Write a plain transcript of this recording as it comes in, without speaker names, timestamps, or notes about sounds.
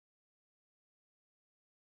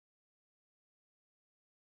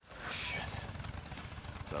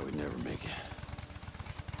thought we'd never make it.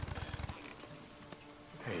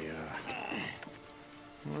 Hey,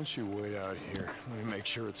 why don't you wait out here? Let me make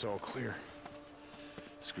sure it's all clear.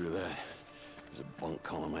 Screw that. There's a bunk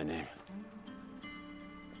calling my name.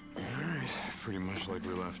 Alright, pretty much like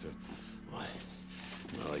we left it. What?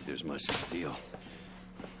 Not like there's much to steal.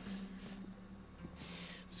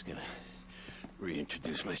 Just gonna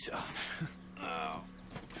reintroduce myself. Oh,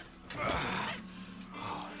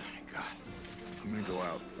 thank God. I'm gonna go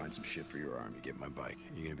out, find some shit for your arm to get my bike.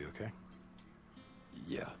 You gonna be okay?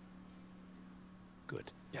 Yeah.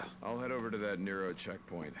 Good. Yeah. I'll head over to that NERO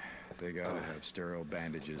checkpoint. They gotta have sterile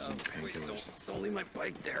bandages and Wait, painkillers. don't leave my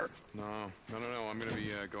bike there. No. I'm gonna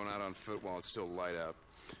be going out on foot while it's still light out.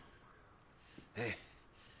 Hey,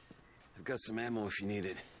 I've got some ammo if you need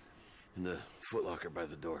it. In the footlocker by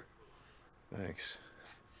the door. Thanks.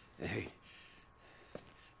 Hey,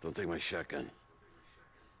 don't take my shotgun.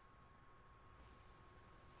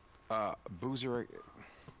 Boozer...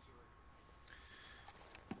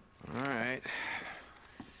 Alright.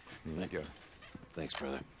 Here you go. Thanks,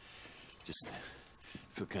 brother. Just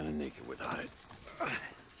feel kind of naked without it.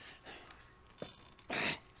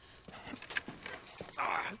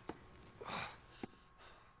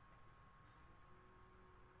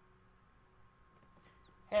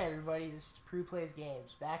 Hey everybody, this is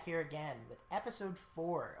PruPlaysGames, back here again with episode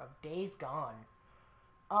 4 of Days Gone.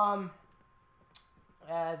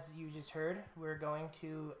 As you just heard, we're going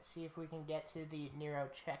to see if we can get to the NERO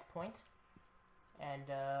checkpoint and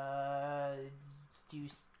do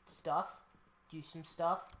some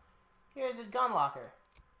stuff. Here's a gun locker.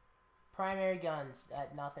 Primary guns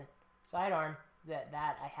at nothing. Sidearm, that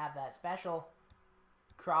I have that special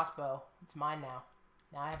crossbow. It's mine now.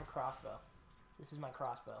 Now I have a crossbow. This is my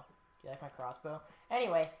crossbow. Do you like my crossbow?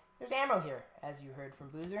 Anyway, there's ammo here, as you heard from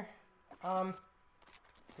Boozer.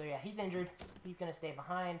 So yeah, he's injured. He's gonna stay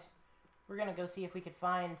behind. We're gonna go see if we could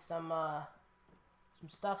find some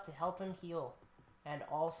stuff to help him heal, and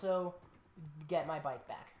also get my bike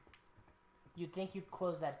back. You'd think you'd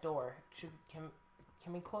close that door. Can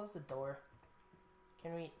we close the door?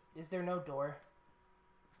 Can we? Is there no door?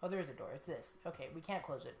 Oh, there is a door. It's this. Okay, we can't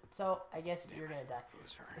close it. So I guess you're gonna die.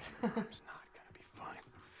 Boozer, your arm's not gonna be fine.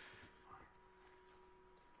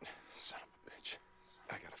 Son of a bitch.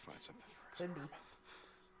 I gotta find something for his Could be. arm.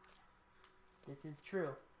 This is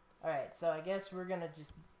true. Alright, so I guess we're gonna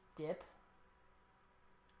just dip.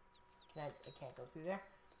 I can't go through there.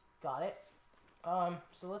 Got it.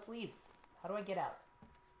 So let's leave. How do I get out?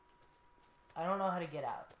 I don't know how to get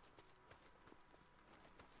out.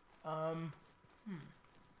 I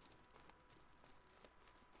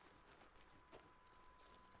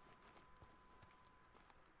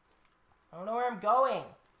don't know where I'm going.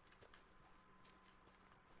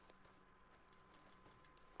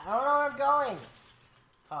 I don't know where I'm going.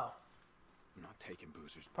 Oh. I'm not taking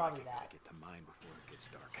Boozer's Probably bike. I gotta that. get to mine before it gets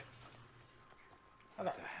dark. Okay.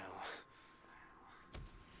 What the hell?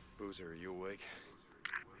 Boozer, are you awake?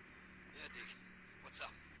 Yeah, Dick. What's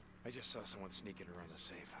up? I just saw someone sneaking around the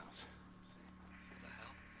safe house. What the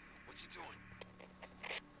hell? What's he doing?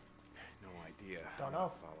 No idea. Don't I'm gonna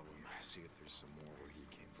know. follow him. See if there's some more where he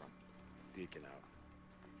came from. Deacon out.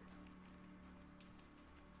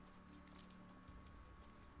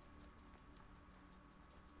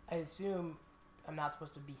 I assume I'm not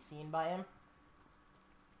supposed to be seen by him.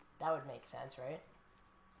 That would make sense, right?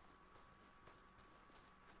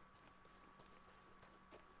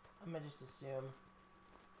 I'm gonna just assume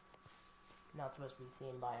I'm not supposed to be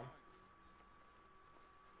seen by him.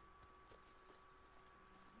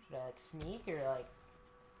 Should I like sneak or like...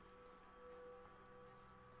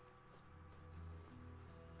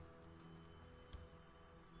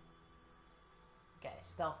 Okay,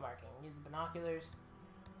 stealth marking. Use the binoculars.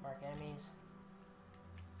 Mark enemies.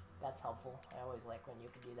 That's helpful. I always like when you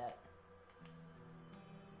can do that.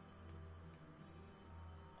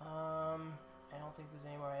 I don't think there's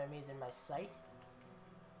any more enemies in my sight.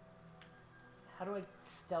 How do I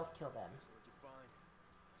stealth kill them?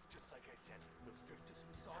 It's just like I said, those drifters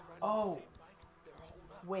we saw riding Oh. the same bike, they're holed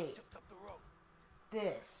up Wait. just up the road.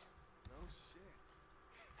 This. No shit.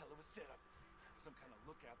 Hell of a setup. Some kind of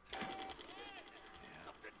lookout tower.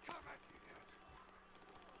 Something's coming.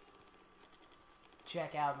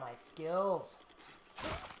 Check out my skills.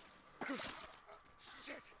 Shit.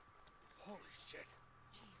 Holy shit.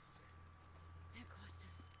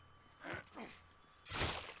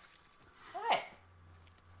 Alright.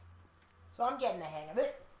 So I'm getting the hang of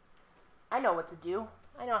it. I know what to do.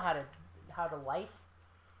 I know how to life.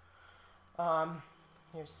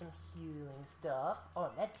 Here's some healing stuff. Oh, a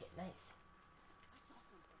medkit, nice.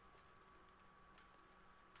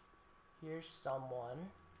 Here's someone.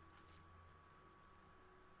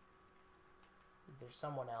 there's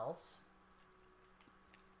someone else.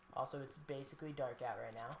 Also, it's basically dark out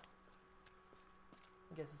right now.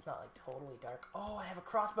 I guess it's not like totally dark. Oh, I have a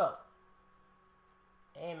crossbow!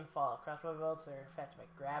 Aim and fall. Crossbow bolts are affected by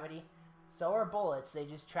gravity. So are bullets, they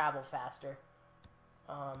just travel faster.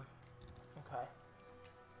 Okay.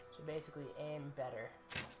 So basically, aim better.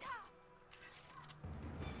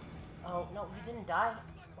 Oh, no, you didn't die?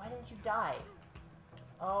 Why didn't you die?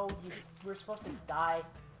 Oh, you were supposed to die.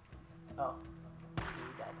 Oh.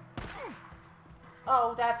 You died.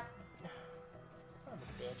 Oh, that's... Son of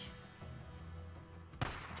a bitch.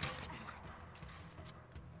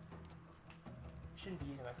 Shouldn't be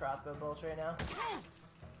using my crossbow bolts right now.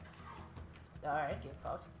 Alright, get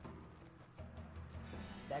fucked.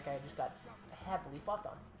 That guy just got heavily fucked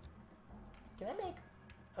on. Can I make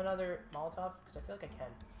another Molotov? Because I feel like I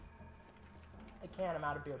can. I can, I'm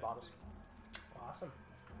out of beer bottles. Awesome.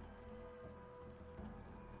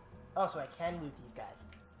 Oh, so I can loot these guys.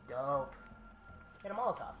 Dope. Get a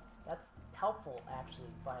Molotov. That's helpful,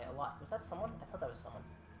 actually, by a lot. Was that someone? I thought that was someone.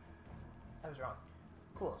 I was wrong.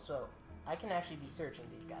 Cool, so I can actually be searching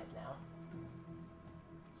these guys now.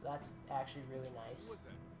 So that's actually really nice. What was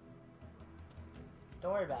that?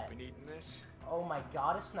 Don't worry about it. We needing this? Oh my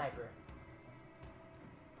god, a sniper.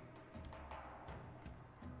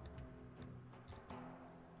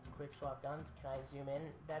 Quick swap guns. Can I zoom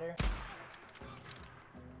in better?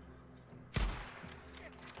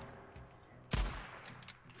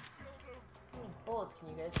 How many bullets can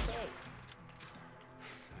you guys take?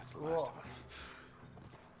 That's the Cool. last of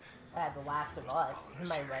them. The Last of Us.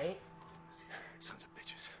 Am I right? Sons of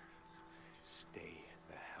bitches. Stay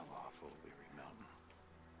the hell off O'Leary Mountain.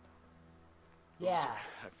 Yeah.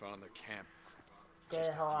 I found their camp. Stay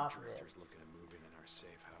Just the hell a off few of it. drifters looking to move in our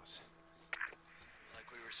safe house. Like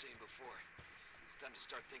we were saying before, it's time to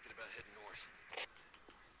start thinking about heading north.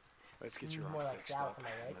 Let's get your More arm like fixed south, up am I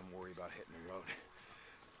right? and then worry about hitting the road.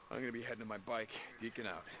 I'm gonna be heading to my bike, deacon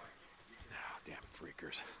out. Oh, damn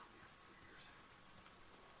freakers.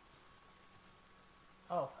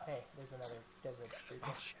 Oh, hey, there's a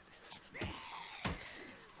Oh shit.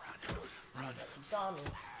 Run. Yes, you saw me.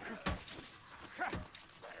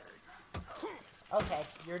 Okay,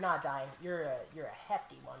 you're not dying. You're a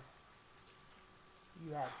hefty one.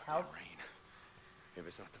 You have health. Rain. If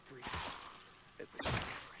it's not the freaks, it's the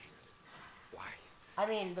rain. Why? I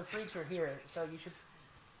mean, the freaks are here, so you should...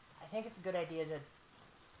 I think it's a good idea to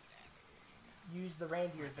use the rain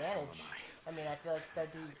to your advantage. I mean, I feel like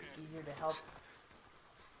that'd be easier to help.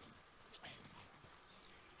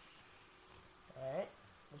 Alright,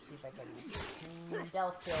 let's see if I can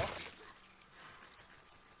stealth kill.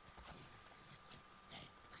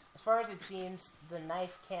 As far as it seems, the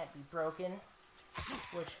knife can't be broken,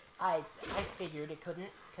 which I figured it couldn't,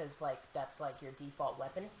 because, like, that's, like, your default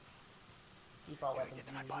weapon. Default weapons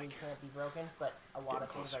usually can't be broken, but a lot of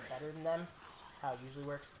things are better than them. That's how it usually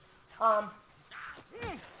works.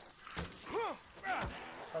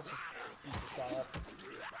 Let's just beat this guy up.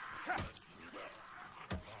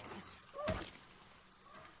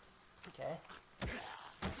 Okay.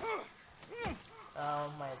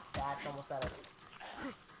 Oh, my back's almost out of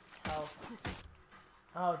health.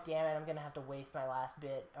 Oh, damn it, I'm gonna have to waste my last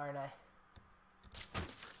bit, aren't I?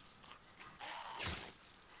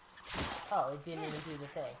 Oh, it didn't even do the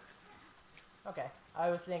thing. Okay. I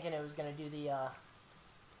was thinking it was gonna do the,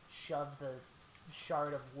 shove the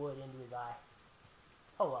shard of wood into his eye.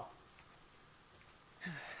 Oh well. I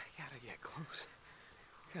gotta get close.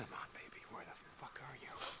 Come on, baby. Where the fuck are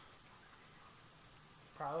you?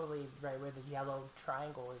 Probably right where the yellow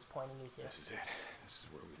triangle is pointing you to. This is it. This is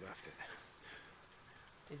where we left it.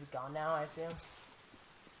 Is it gone now, I assume?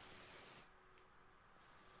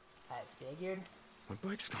 I figured. My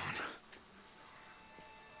bike's gone.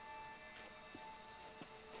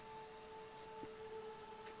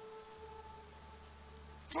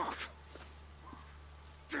 Fuck!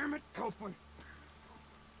 Damn it, Copeland!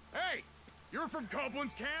 Hey! You're from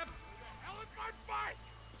Copeland's camp? Where the hell is my bike?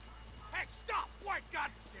 Hey, stop! Why, god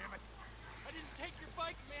damn it! I didn't take your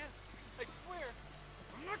bike, man. I swear.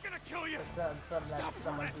 I'm not gonna kill you! That's something that Stop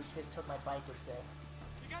someone running. who took my bike would say.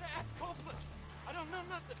 You gotta ask Copeland. I don't know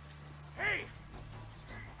nothing. Hey!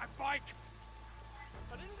 My bike!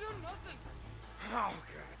 I didn't do nothing. Oh,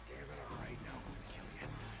 god damn it. Alright, now I'm gonna kill you.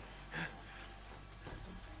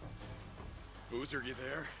 Boozer, you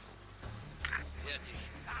there? Yeah,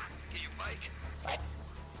 get your bike. Bike?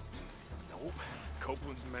 Nope.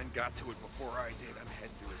 Copeland's men got to it before I did. I'm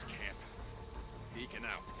heading to his camp. Deacon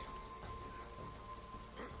out.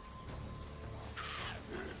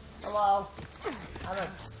 Hello?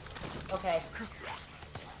 Okay.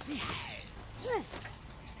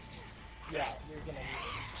 Yeah, you're gonna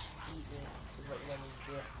eat me, is what you're gonna need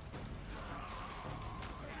to do.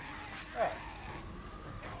 Alright.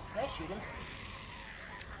 Can I shoot him?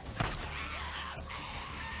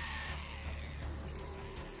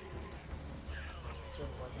 Didn't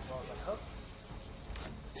work as well as I hoped.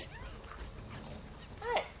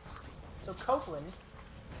 Alright. So Copeland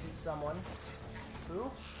is someone who?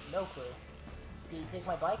 No clue. Did he take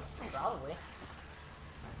my bike? Probably.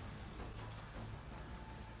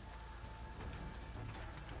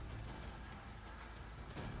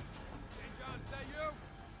 St. John, is that you?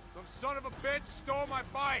 Some son of a bitch stole my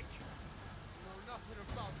bike! You know nothing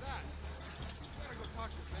about that. You gotta go talk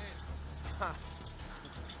to the man. Huh.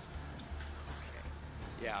 Okay.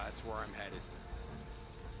 Yeah, that's where I'm headed.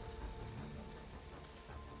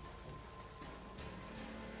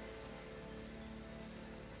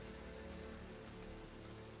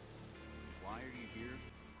 Why are you here?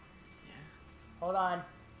 Hold on.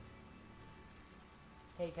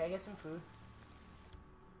 Hey, can I get some food?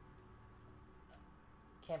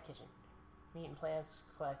 Camp kitchen. Meat and plants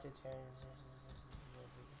collected. Thing.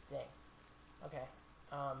 Okay.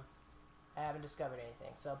 I haven't discovered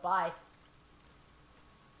anything. So, bye.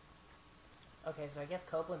 Okay, so I guess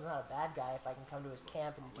Copeland's not a bad guy if I can come to his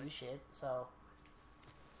camp and do shit, so...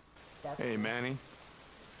 That's Hey, cool. Manny.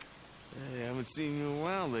 Hey, I haven't seen you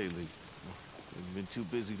around lately. I've been too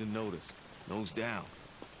busy to notice. Nose down.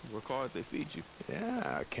 Work hard, they feed you.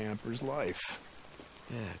 Yeah, camper's life.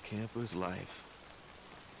 Yeah, camper's life.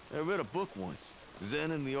 I read a book once.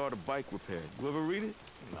 Zen and the Art of Bike Repair. You ever read it?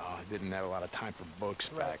 No, I didn't have a lot of time for books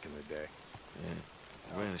back in the day.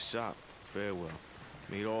 Yeah. I ran a shop, Farewell.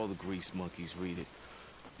 Made all the grease monkeys read it.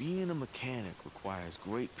 Being a mechanic requires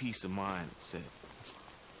great peace of mind, it said.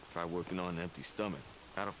 Try working on an empty stomach.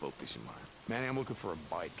 That'll focus your mind. Manny, I'm looking for a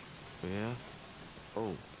bike. Yeah?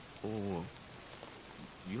 Oh.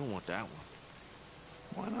 You don't want that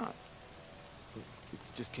one. Why not? It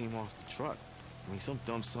just came off the truck. I mean, some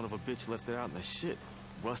dumb son of a bitch left it out in the shit.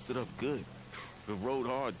 Rusted up good. It rode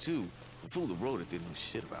hard, too. The fool that rode it didn't know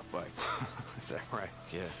shit about bikes. Is that right?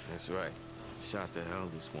 Yeah, that's right. Shot the hell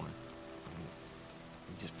this one. I mean,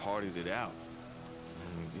 he just partied it out.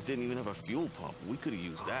 I mean, it didn't even have a fuel pump. We could have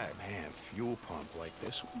used that. Man, fuel pump like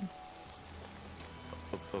this one?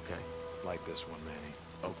 Okay. Like this one, Manny.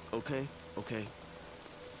 Oh, okay.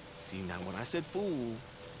 See, now when I said fool,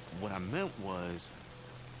 what I meant was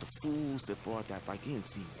the fools that brought that bike in.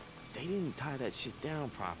 See, they didn't tie that shit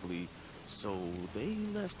down properly, so they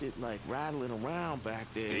left it like rattling around back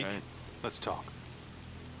there. Deke, And... let's talk.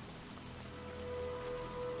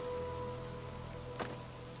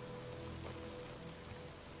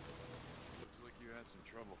 Looks like you had some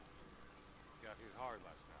trouble. Got hit hard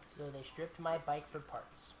last night. So they stripped my bike for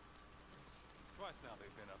parts. Twice now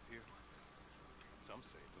they've been up here. Some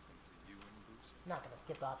say looking for you and Bruce. I'm not gonna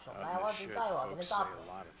skip the optional Out in the dialogue. shit, There's dialogue and folks it's say optional. a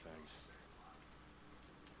lot of things.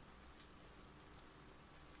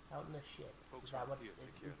 Out in the shit. Folks Is that what around here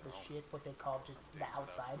take care is of the their own. shit what they call just Days the without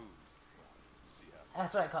outside? food. Well, see how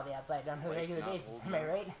That's what I call the outside on a Like, regular not basis. old Am I man.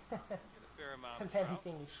 right? get a fair amount of Because trout.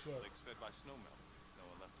 everything is shit. Lakes fed by snowmelt. No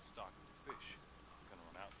one left to stock with fish. Gonna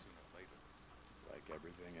run out sooner or later. Like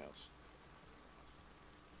everything else.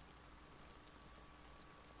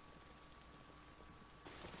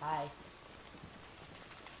 Hi.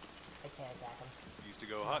 I can't attack him. Used to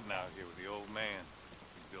go hunting out here with the old man.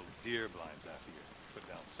 We built deer blinds out here. Put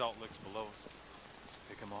down salt licks below us.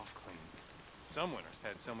 Pick them off clean. Some winters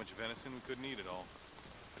had so much venison we couldn't eat it all.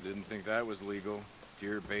 I didn't think that was legal.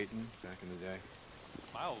 Deer baiting back in the day.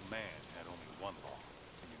 My old man had only one law,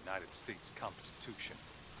 the United States Constitution.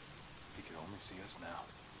 He could only see us now.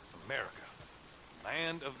 America,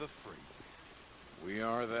 land of the free. We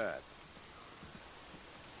are that.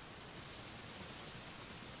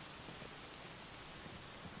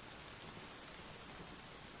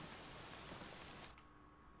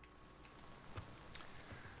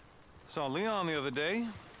 Saw Leon the other day.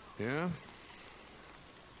 Yeah?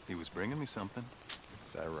 He was bringing me something.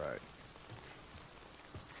 Is that right?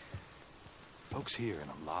 Folks here in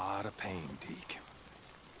a lot of pain, Deke.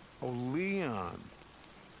 Oh, Leon.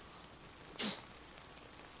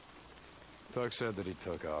 Doug said that he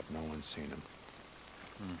took off. No one's seen him.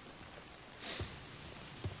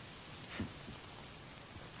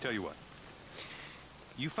 Tell you what.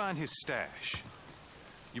 You find his stash.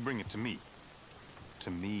 You bring it to me.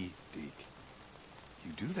 To me, Deke.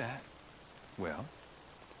 You do that, well,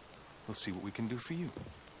 we'll see what we can do for you.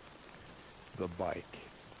 The bike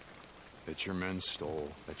that your men stole,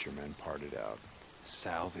 that your men parted out.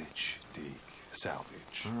 Salvage, Deke.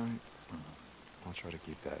 Salvage. All right. I'll try to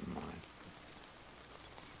keep that in mind.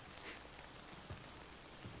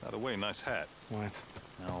 By the way, nice hat. What?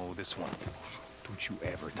 No, this one. Don't you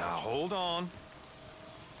ever touch Now, hold on.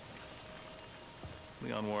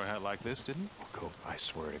 Leon wore a hat like this, didn't he? Oh, Cope, I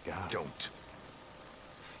swear to God. Don't.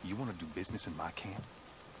 You want to do business in my camp?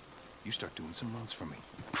 You start doing some runs for me.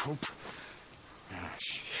 Cope. Ah,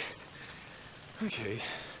 shit. Okay.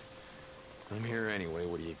 I'm here anyway.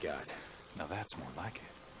 What do you got? Now that's more like it.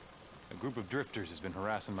 A group of drifters has been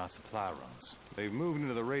harassing my supply runs. They've moved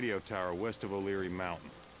into the radio tower west of O'Leary Mountain.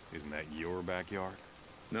 Isn't that your backyard?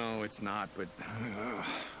 No, it's not, but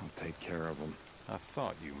I'll take care of them. I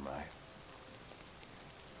thought you might.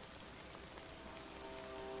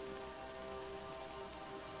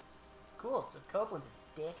 Cool, so Copeland's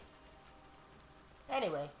a dick.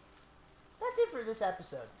 Anyway, that's it for this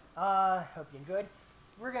episode. Hope you enjoyed.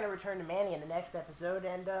 We're gonna return to Manny in the next episode,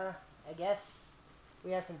 and, I guess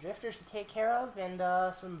we have some drifters to take care of, and,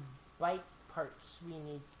 some bike parts we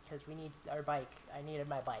need, because we need our bike. I needed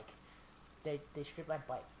my bike. They stripped my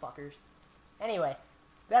bike, fuckers. Anyway,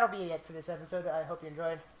 that'll be it for this episode. I hope you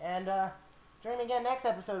enjoyed, and, join me again next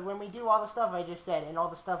episode when we do all the stuff I just said, and all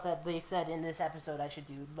the stuff that they said in this episode I should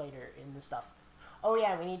do later in the stuff. Oh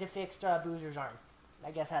yeah, we need to fix Boozer's arm. I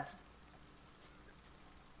guess that's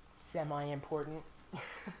semi-important.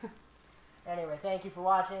 Anyway, thank you for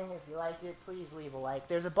watching. If you liked it, please leave a like.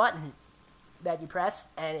 There's a button that you press,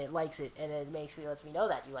 and it likes it, and it lets me know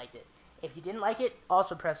that you liked it. If you didn't like it,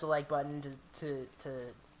 also press the like button to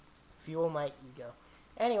fuel my ego.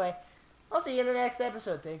 Anyway, I'll see you in the next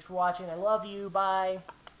episode. Thanks for watching. I love you. Bye.